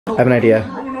I have an idea.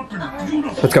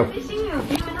 Let's go.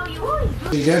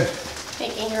 You good?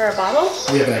 Making her a bottle?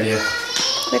 We have an idea.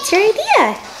 What's your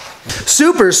idea?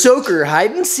 Super Soaker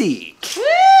Hide and Seek.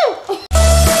 Woo!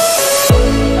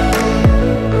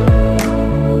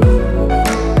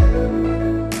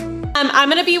 I'm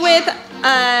gonna be with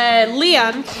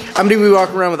Liam. I'm gonna be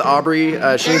walking around with Aubrey.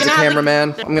 She needs a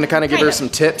cameraman. I'm gonna kind of give her some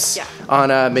tips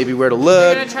on maybe where to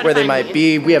look, where they might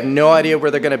be. We have no idea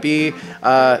where they're gonna be.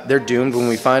 They're doomed when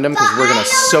we find them because we're gonna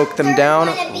soak them down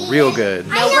real good.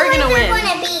 No, we're gonna win.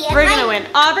 We're gonna win.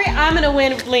 Aubrey, I'm gonna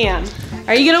win with Liam.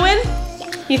 Are you gonna win?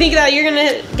 You think that you're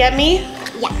gonna get me?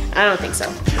 Yeah. I don't think so.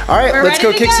 All right, let's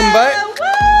go kick some butt.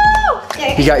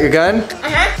 Woo! You got your gun?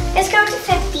 Let's go to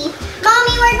 50.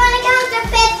 Mommy, we're gonna count to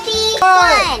 50.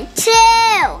 1, 2,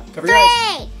 3,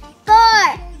 4,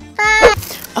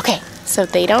 5. Okay, so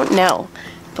they don't know,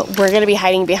 but we're gonna be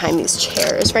hiding behind these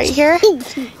chairs right here.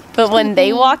 But when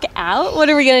they walk out, what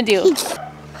are we gonna do?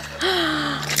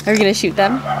 Are we gonna shoot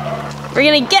them? We're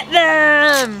gonna get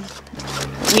them!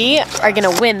 We are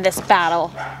gonna win this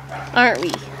battle, aren't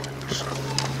we?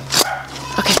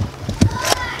 Okay.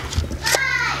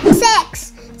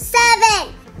 6,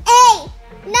 7, 8,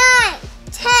 9,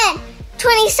 10,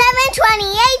 27,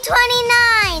 28,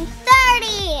 29,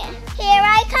 30. Here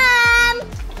I come.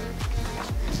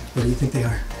 What do you think they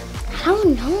are? I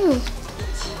don't know.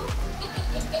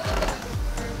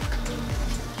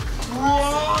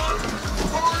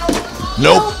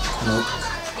 Nope.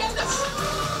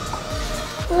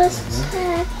 Let's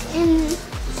check in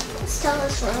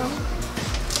Stella's room.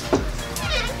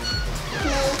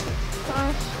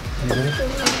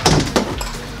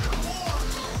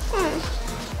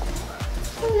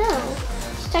 Oh no.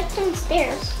 Let's check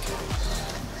downstairs.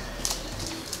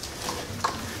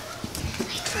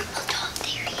 How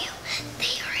dare you?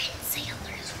 They are in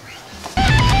Sailor's room.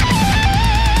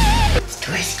 It's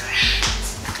Toys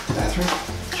The bathroom?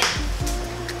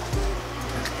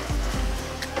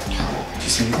 Did you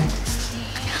see anything?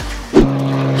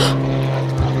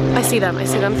 I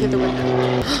see them through the window.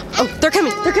 Oh, they're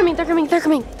coming, they're coming, they're coming, they're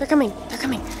coming, they're coming, they're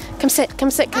coming. Come sit,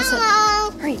 come sit, come sit.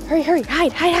 Hurry, hurry, hurry,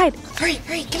 hide, hide, hide. Hurry,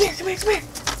 hurry, come here, come here, come here.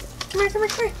 Come here, come here,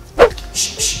 come here.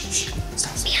 Shh, shh, shh.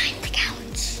 Stop. Behind the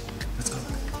couch. Let's go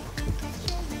look.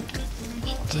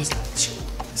 Please, shh.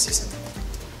 I see something.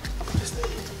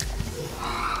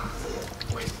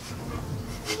 Wait.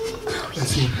 I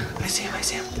see him. I see him, I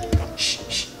see him. Shh,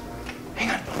 shh. Hang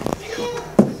on, hang on.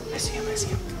 I see him, I see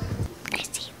him. I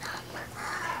see them.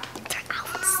 They're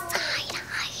outside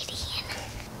hiding.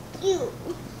 You.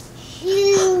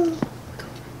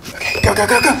 Okay, go, go,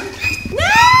 go, go. No!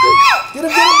 Get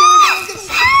him, get him, get him,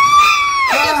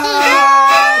 get him.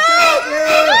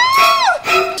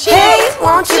 Hey,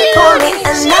 won't you pour me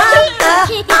another?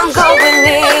 I'm going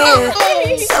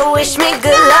in, so wish me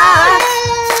good luck.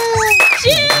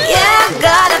 Yeah,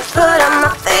 gotta put on my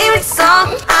favorite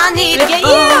song. I need a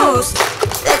boost.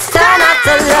 Let's turn up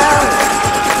the love.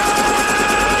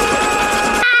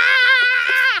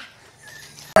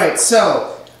 Alright,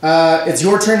 so it's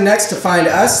your turn next to find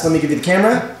us. Let me give you the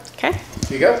camera. Okay.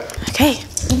 Here you go. Okay.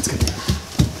 Let's go.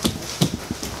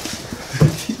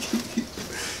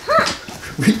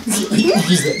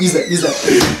 use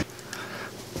that.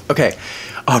 Okay,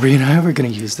 Aubrey and I were gonna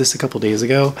use this a couple days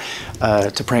ago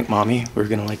to prank Mommy. We were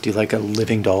gonna like do like a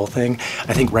living doll thing.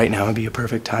 I think right now would be a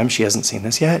perfect time. She hasn't seen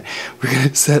this yet. We're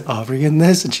gonna set Aubrey in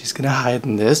this and she's gonna hide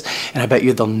in this. And I bet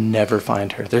you they'll never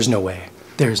find her. There's no way.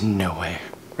 There's no way.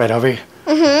 Right, Aubrey?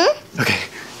 Mm-hmm. Okay.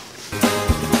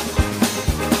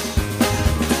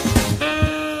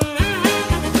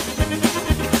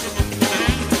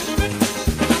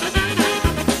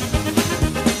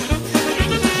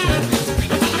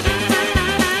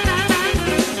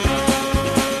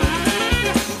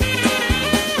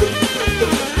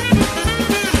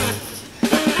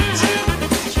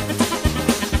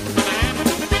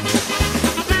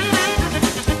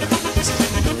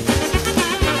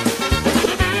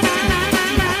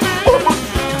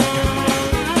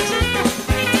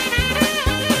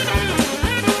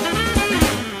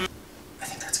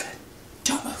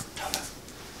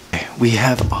 We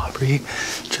have Aubrey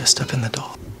dressed up in the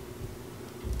doll.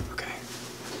 Okay.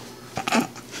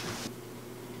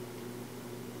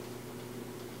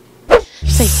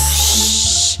 Say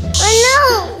shh.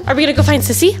 Oh no! Are we gonna go find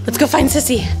Sissy? Let's go find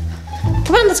Sissy.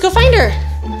 Come on, let's go find her.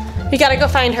 We gotta go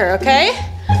find her, okay?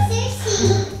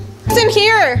 Sissy. It's in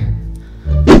here.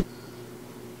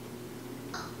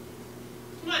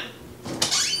 Come on.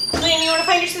 Liam, you wanna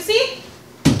find your Sissy?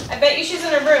 I bet you she's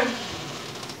in her room.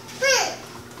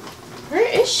 Where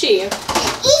is she?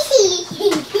 Easy.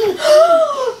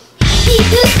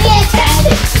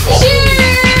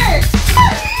 Cheers!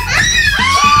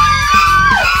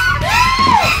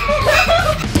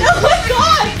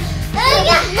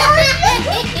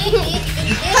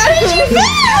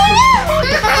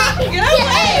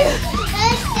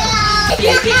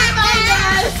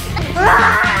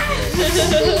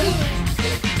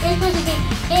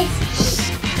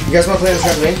 You guys want to play on the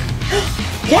trampoline?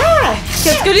 Yeah!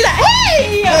 Let's go do that.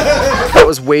 Hey! That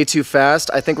was way too fast.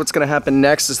 I think what's gonna happen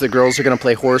next is the girls are gonna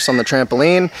play horse on the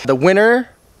trampoline. The winner,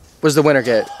 what does the winner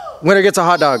get? Winner gets a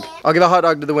hot dog. I'll give a hot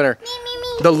dog to the winner.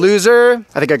 The loser,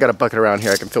 I think I got a bucket around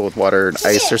here I can fill with water and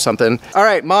ice or something. All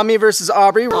right, Mommy versus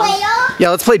Aubrey. Yeah,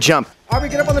 let's play jump. Aubrey,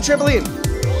 get up on the trampoline.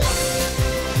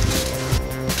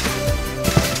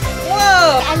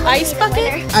 Whoa! Ice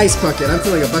bucket? Ice bucket. I'm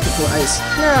filling a bucket full of ice.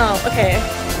 No, okay.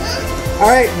 All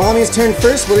right, Mommy's turn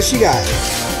first. What does she got?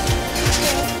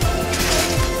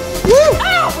 Woo!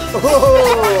 Ow!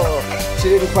 Oh, she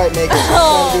didn't quite make it. She's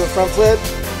trying to do a front flip.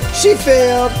 She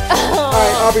failed. All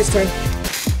right, Aubrey's turn.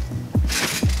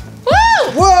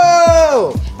 Woo!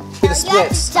 Whoa! Do the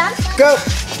splits. Go.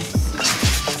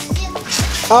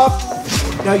 Up.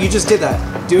 No, you just did that.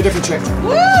 Do a different trick.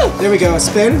 Woo! There we go. A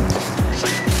spin.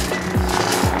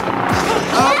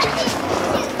 Up.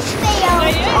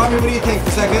 Aubrey, what do you think?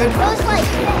 Was that good?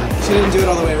 She didn't do it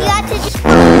all the way around.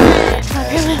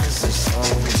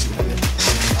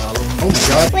 Oh my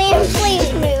god.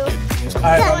 Please move.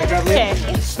 Alright, Aubrey, grab Liam.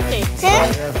 Okay.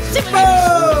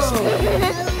 Whoa!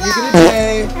 You get a J.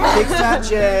 Big fat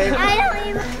J. I don't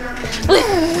even.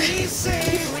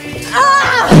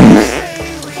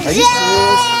 Are you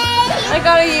serious? I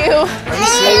got a U. Are you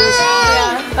serious?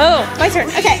 Yeah. Oh, my turn.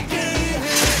 Okay.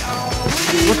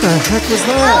 What the heck was I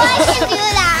that? can do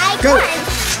that. Go. 1,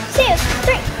 2,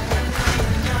 3.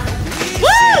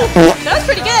 Woo! That was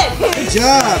pretty good. Good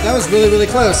job. That was really, really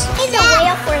close. It's a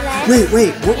whale for that.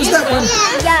 Wait. What was that one?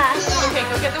 Yeah. Okay,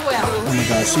 go get the whale. Oh my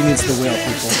gosh, she needs the whale,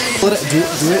 people. Do it.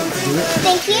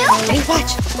 Thank you. Ready,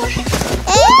 watch.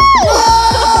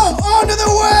 Whoa! Onto the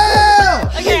whale!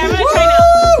 Okay, I'm gonna try now.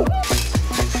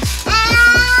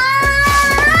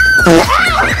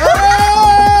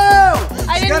 Oh!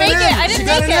 I didn't make it. I didn't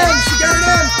make it. She got it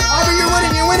in. Aubrey,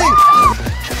 you're winning.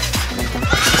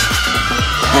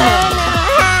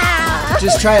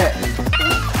 Just try it.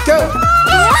 Go.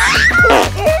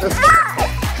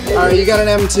 All right, you got an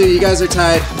M too. You guys are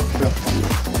tied. Go.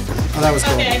 Oh, that was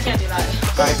cool. Okay, I can't do that.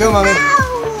 All right, go, Mommy.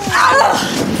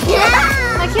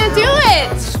 I can't do it.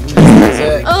 That's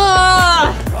it.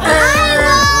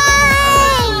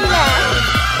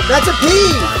 That's a P.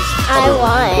 I What do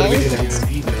we won. do next?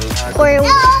 Pour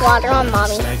water on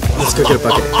Mommy. Let's go get a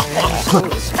bucket.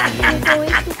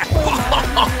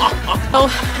 Oh,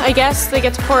 I guess they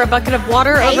get to pour a bucket of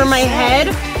water over my head.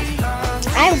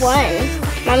 I won.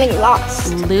 Mommy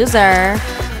lost. Loser.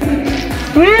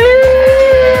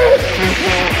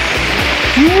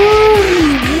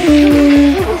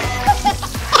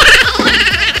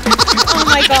 Oh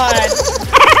my god.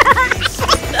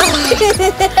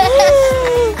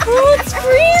 Oh, it's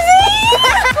freezing!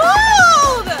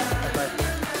 Cold!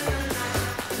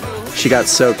 She got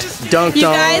soaked. Dunked You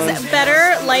on. guys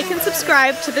better like and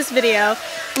subscribe to this video.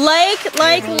 Like,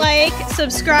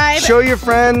 subscribe. Show your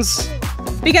friends.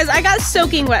 Because I got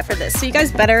soaking wet for this. So you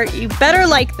guys better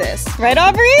like this. Right,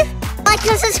 Aubrey? Like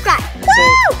and subscribe.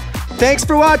 Woo! Thanks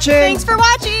for watching. Thanks for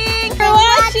watching.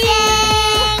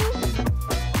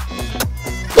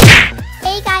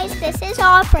 Hey guys, this is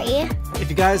Aubrey. If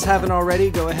you guys haven't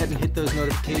already, go ahead and hit those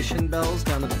notification bells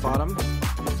down at the bottom.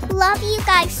 Love you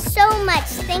guys so much.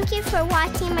 Thank you for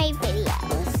watching my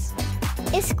videos.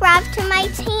 Subscribe to my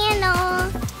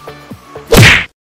channel.